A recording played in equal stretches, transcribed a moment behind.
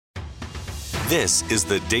This is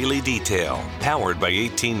the Daily Detail, powered by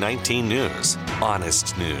 1819 News.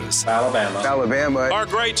 Honest news. Alabama. Our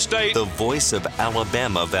great state. The voice of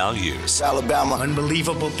Alabama values. Alabama.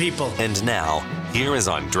 Unbelievable people. And now, here is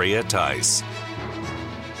Andrea Tice.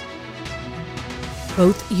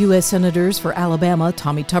 Both U.S. Senators for Alabama,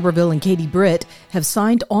 Tommy Tuberville and Katie Britt, have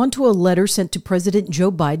signed onto a letter sent to President Joe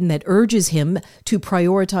Biden that urges him to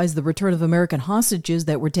prioritize the return of American hostages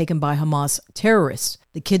that were taken by Hamas terrorists.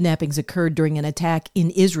 The kidnappings occurred during an attack in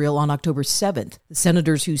Israel on October 7th. The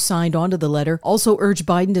senators who signed onto the letter also urged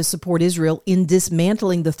Biden to support Israel in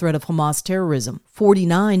dismantling the threat of Hamas terrorism.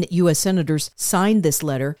 49 U.S. senators signed this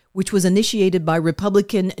letter, which was initiated by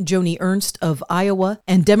Republican Joni Ernst of Iowa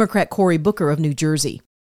and Democrat Cory Booker of New Jersey.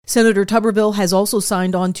 Senator Tuberville has also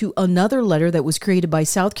signed on to another letter that was created by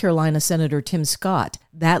South Carolina Senator Tim Scott.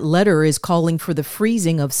 That letter is calling for the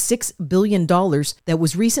freezing of $6 billion that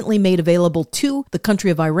was recently made available to the country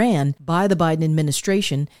of Iran by the Biden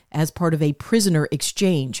administration as part of a prisoner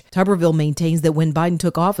exchange. Tuberville maintains that when Biden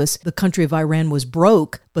took office, the country of Iran was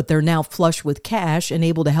broke, but they're now flush with cash and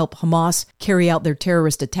able to help Hamas carry out their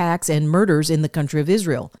terrorist attacks and murders in the country of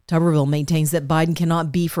Israel. Tuberville maintains that Biden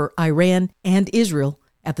cannot be for Iran and Israel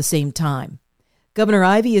at the same time. Governor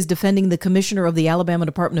Ivey is defending the commissioner of the Alabama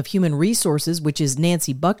Department of Human Resources, which is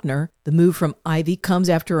Nancy Buckner. The move from Ivey comes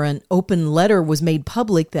after an open letter was made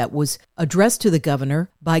public that was addressed to the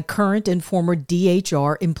governor by current and former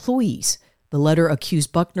DHR employees. The letter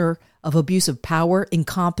accused Buckner of abuse of power,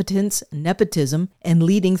 incompetence, nepotism, and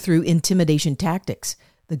leading through intimidation tactics.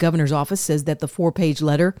 The governor's office says that the 4-page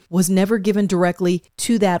letter was never given directly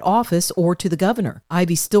to that office or to the governor.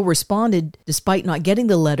 Ivey still responded, despite not getting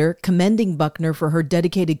the letter, commending Buckner for her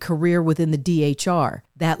dedicated career within the DHR.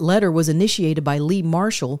 That letter was initiated by Lee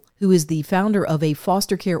Marshall, who is the founder of a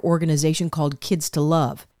foster care organization called Kids to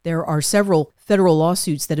Love. There are several federal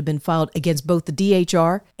lawsuits that have been filed against both the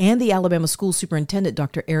DHR and the Alabama school superintendent,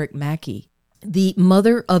 Dr. Eric Mackey. The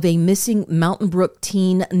mother of a missing Mountain Brook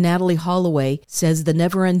teen, Natalie Holloway, says the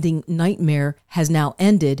never-ending nightmare has now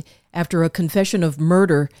ended after a confession of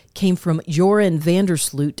murder came from Joran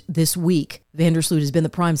Vandersloot this week. Vandersloot has been the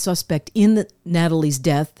prime suspect in Natalie's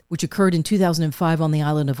death, which occurred in 2005 on the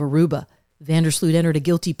island of Aruba. Vandersloot entered a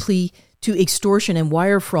guilty plea to extortion and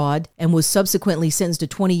wire fraud and was subsequently sentenced to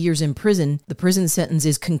 20 years in prison. The prison sentence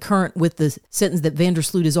is concurrent with the sentence that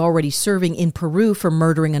Vandersloot is already serving in Peru for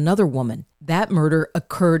murdering another woman. That murder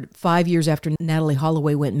occurred 5 years after Natalie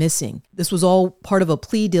Holloway went missing. This was all part of a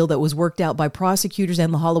plea deal that was worked out by prosecutors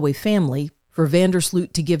and the Holloway family for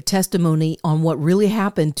Vandersloot to give testimony on what really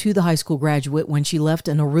happened to the high school graduate when she left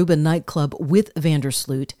an Aruba nightclub with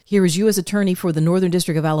Vandersloot. Here is U.S. Attorney for the Northern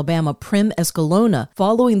District of Alabama, Prim Escalona,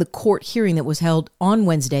 following the court hearing that was held on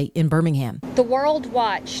Wednesday in Birmingham. The world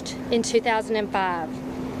watched in 2005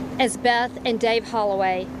 as Beth and Dave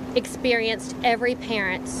Holloway experienced every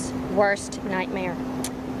parent's worst nightmare.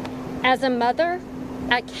 As a mother,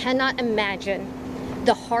 I cannot imagine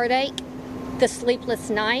the heartache, the sleepless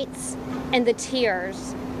nights, and the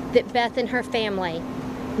tears that Beth and her family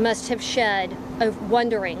must have shed of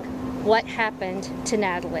wondering what happened to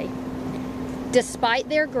Natalie. Despite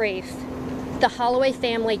their grief, the Holloway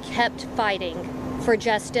family kept fighting for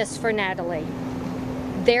justice for Natalie.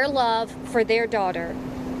 Their love for their daughter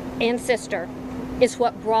and sister is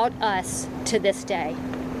what brought us to this day.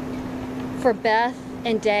 For Beth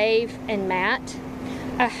and Dave and Matt,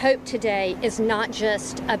 I hope today is not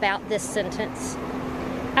just about this sentence.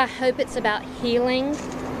 I hope it's about healing,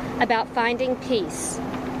 about finding peace,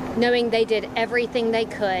 knowing they did everything they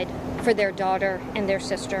could for their daughter and their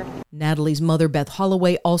sister. Natalie's mother, Beth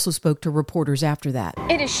Holloway, also spoke to reporters after that.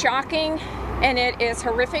 It is shocking and it is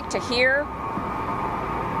horrific to hear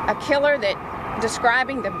a killer that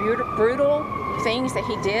describing the brutal things that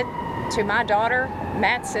he did to my daughter,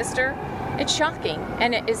 Matt's sister. It's shocking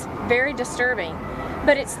and it is very disturbing.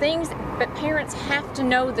 But it's things, but parents have to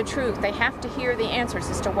know the truth. They have to hear the answers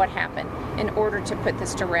as to what happened in order to put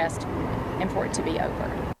this to rest and for it to be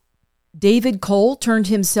over. David Cole turned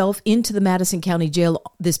himself into the Madison County Jail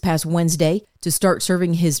this past Wednesday to start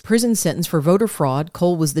serving his prison sentence for voter fraud.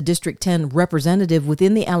 Cole was the District 10 representative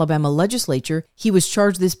within the Alabama legislature. He was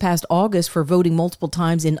charged this past August for voting multiple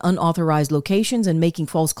times in unauthorized locations and making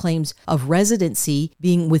false claims of residency,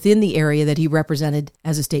 being within the area that he represented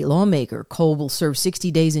as a state lawmaker. Cole will serve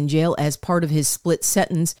 60 days in jail as part of his split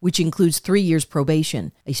sentence, which includes 3 years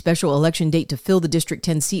probation. A special election date to fill the District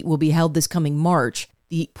 10 seat will be held this coming March.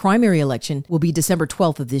 The primary election will be December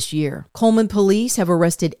 12th of this year. Cullman police have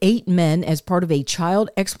arrested 8 men as part of a child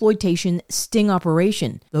exploitation sting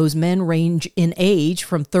operation. Those men range in age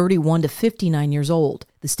from 31 to 59 years old.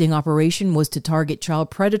 The sting operation was to target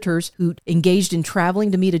child predators who engaged in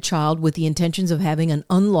traveling to meet a child with the intentions of having an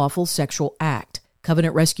unlawful sexual act.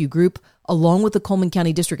 Covenant Rescue Group, along with the Cullman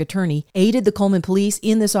County District Attorney, aided the Cullman police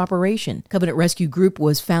in this operation. Covenant Rescue Group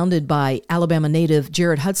was founded by Alabama native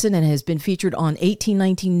Jared Hudson and has been featured on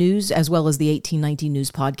 1819 News as well as the 1819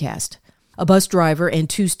 News podcast. A bus driver and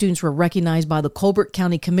 2 students were recognized by the Colbert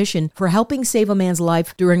County Commission for helping save a man's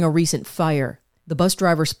life during a recent fire. The bus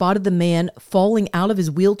driver spotted the man falling out of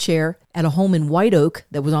his wheelchair at a home in White Oak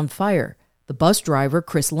that was on fire. The bus driver,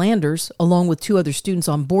 Chris Landers, along with 2 other students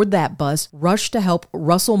on board that bus, rushed to help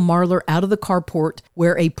Russell Marler out of the carport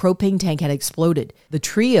where a propane tank had exploded. The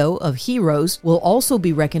trio of heroes will also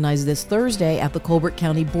be recognized this Thursday at the Colbert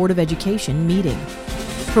County Board of Education meeting.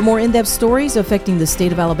 For more in-depth stories affecting the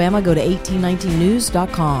state of Alabama, go to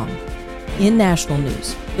 1819news.com. In national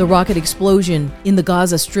news, the rocket explosion in the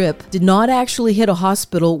Gaza Strip did not actually hit a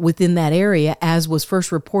hospital within that area, as was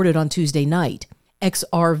first reported on Tuesday night.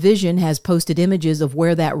 XR Vision has posted images of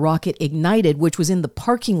where that rocket ignited, which was in the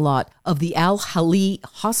parking lot of the Al-Hali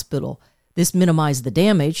Hospital. This minimized the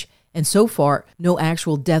damage, and so far, no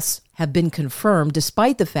actual deaths have been confirmed,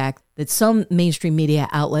 despite the fact that some mainstream media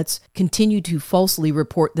outlets continue to falsely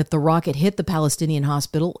report that the rocket hit the Palestinian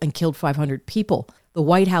hospital and killed 500 people. The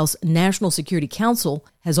White House National Security Council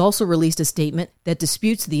has also released a statement that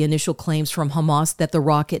disputes the initial claims from Hamas that the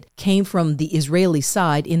rocket came from the Israeli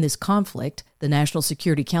side in this conflict. The National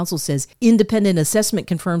Security Council says independent assessment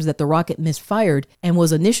confirms that the rocket misfired and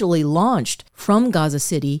was initially launched from Gaza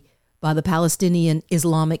City by the Palestinian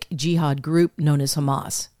Islamic Jihad group known as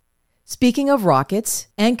Hamas. Speaking of rockets,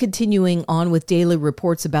 and continuing on with daily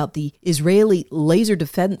reports about the Israeli laser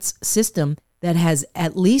defense system that has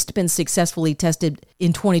at least been successfully tested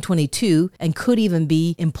in 2022 and could even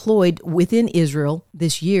be employed within Israel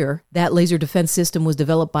this year. That laser defense system was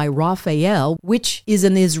developed by Rafael, which is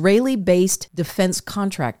an Israeli-based defense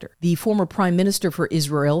contractor. The former Prime Minister for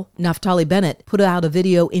Israel, Natalie, put out a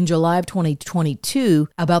video in July of 2022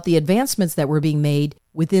 about the advancements that were being made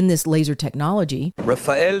within this laser technology.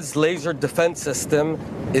 Rafael's laser defense system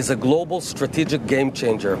is a global strategic game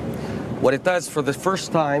changer. What it does, for the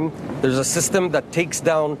first time, there's a system that takes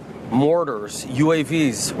down mortars,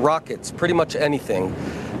 UAVs, rockets, pretty much anything.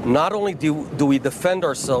 Not only do we defend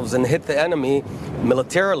ourselves and hit the enemy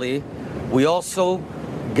militarily, we also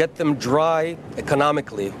get them dry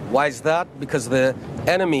economically. Why is that? Because the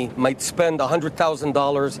enemy might spend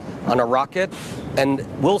 $100,000 on a rocket and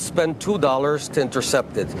we'll spend $2 to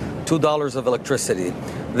intercept it, $2 of electricity.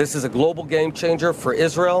 This is a global game changer for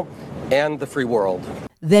Israel and the free world.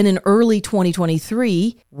 Then in early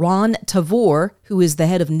 2023, Ron Tavor, who is the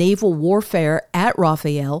head of naval warfare at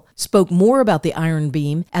Rafael, spoke more about the Iron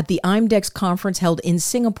Beam at the IMDEX conference held in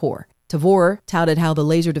Singapore. Tavor touted how the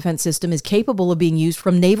laser defense system is capable of being used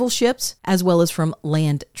from naval ships as well as from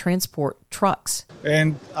land transport trucks.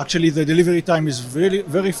 And actually the delivery time is very,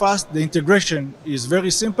 very fast. The integration is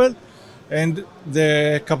very simple. And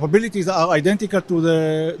the capabilities are identical to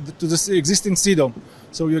the existing CDOM.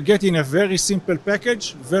 So you're getting a very simple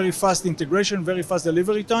package, very fast integration, very fast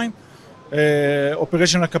delivery time,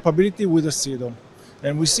 operational capability with a CDOM.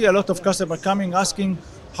 And we see a lot of customers coming asking,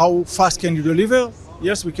 how fast can you deliver?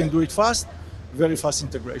 Yes, we can do it fast, very fast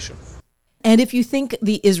integration. And if you think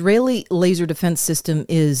the Israeli laser defense system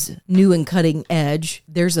is new and cutting edge,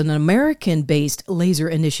 there's an American-based laser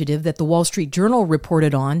initiative that the Wall Street Journal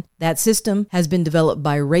reported on. That system has been developed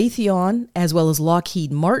by Raytheon as well as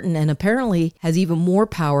Lockheed Martin and apparently has even more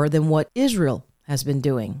power than what Israel has been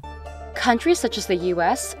doing. Countries such as the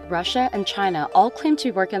US, Russia, and China all claim to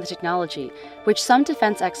be working on the technology, which some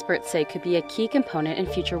defense experts say could be a key component in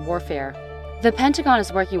future warfare. The Pentagon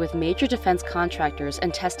is working with major defense contractors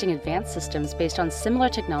and testing advanced systems based on similar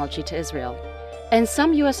technology to Israel. And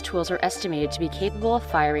some U.S. tools are estimated to be capable of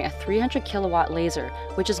firing a 300 kilowatt laser,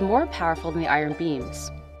 which is more powerful than the iron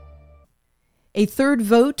beams. A third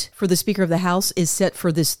vote for the Speaker of the House is set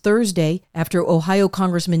for this Thursday after Ohio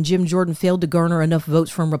Congressman Jim Jordan failed to garner enough votes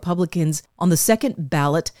from Republicans on the second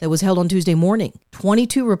ballot that was held on Tuesday morning.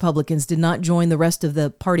 22 Republicans did not join the rest of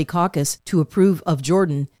the party caucus to approve of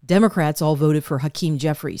Jordan. Democrats all voted for Hakeem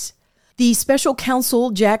Jeffries. The special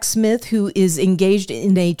counsel, Jack Smith, who is engaged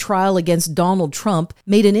in a trial against Donald Trump,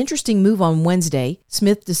 made an interesting move on Wednesday.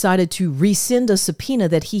 Smith decided to rescind a subpoena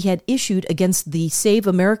that he had issued against the Save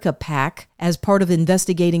America PAC as part of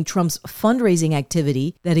investigating Trump's fundraising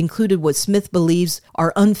activity that included what Smith believes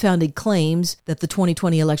are unfounded claims that the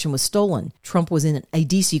 2020 election was stolen. Trump was in a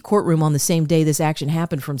D.C. courtroom on the same day this action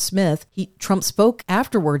happened from Smith. Trump spoke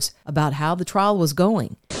afterwards about how the trial was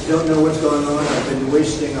going. Don't know what's going on. I've been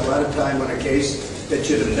wasting a lot of time on a case that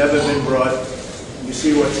should have never been brought. You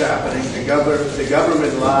see what's happening. The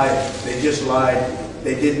government lied. They just lied.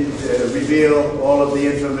 They didn't reveal all of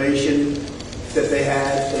the information that they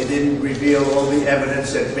had. They didn't reveal all the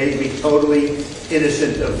evidence that made me totally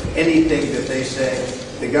innocent of anything that they say.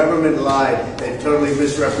 The government lied. They totally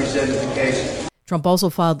misrepresented the case. Trump also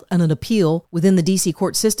filed an appeal within the D.C.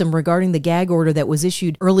 court system regarding the gag order that was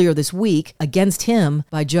issued earlier this week against him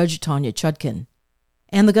by Judge Tanya Chutkan.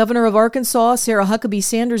 And the governor of Arkansas, Sarah Huckabee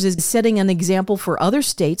Sanders, is setting an example for other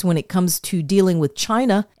states when it comes to dealing with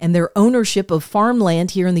China and their ownership of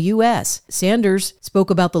farmland here in the U.S. Sanders spoke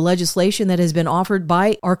about the legislation that has been offered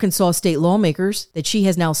by Arkansas state lawmakers that she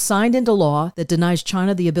has now signed into law that denies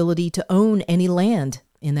China the ability to own any land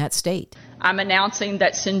in that state. I'm announcing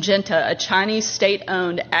that Syngenta, a Chinese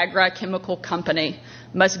state-owned agrochemical company,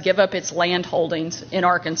 must give up its land holdings in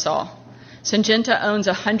Arkansas. Syngenta owns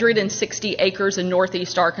 160 acres in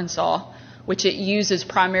northeast Arkansas, which it uses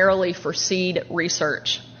primarily for seed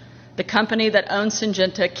research. The company that owns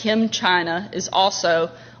Syngenta, ChemChina, is also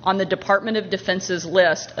on the Department of Defense's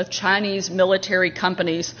list of Chinese military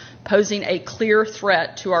companies posing a clear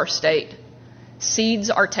threat to our state. Seeds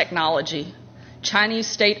are technology. Chinese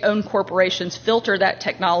state-owned corporations filter that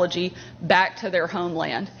technology back to their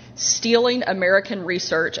homeland, stealing American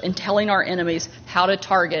research and telling our enemies how to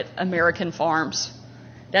target American farms.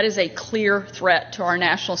 That is a clear threat to our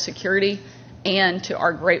national security and to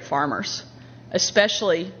our grape farmers,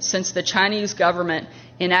 especially since the Chinese government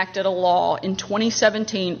enacted a law in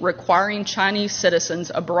 2017 requiring Chinese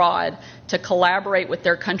citizens abroad to collaborate with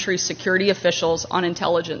their country's security officials on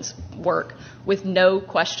intelligence work with no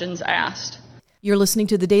questions asked. You're listening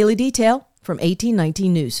to The Daily Detail from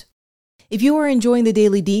 1819 News. If you are enjoying The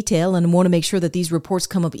Daily Detail and want to make sure that these reports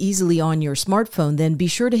come up easily on your smartphone, then be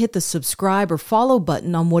sure to hit the subscribe or follow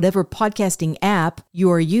button on whatever podcasting app you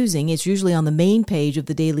are using. It's usually on the main page of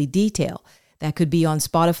The Daily Detail. That could be on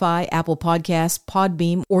Spotify, Apple Podcasts,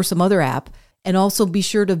 Podbeam, or some other app. And also be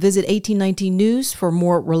sure to visit 1819 News for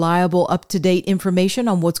more reliable, up-to-date information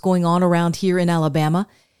on what's going on around here in Alabama.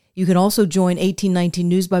 You can also join 1819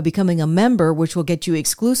 News by becoming a member, which will get you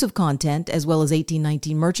exclusive content as well as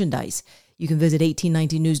 1819 merchandise. You can visit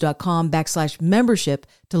 1819news.com/membership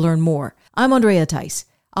to learn more. I'm Andrea Tice.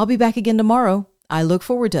 I'll be back again tomorrow. I look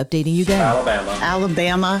forward to updating you then.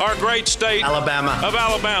 Alabama. Our great state. Alabama. Of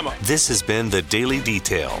Alabama. This has been The Daily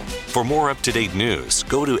Detail. For more up-to-date news,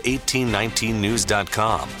 go to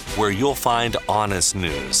 1819news.com, where you'll find honest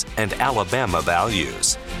news and Alabama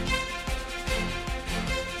values.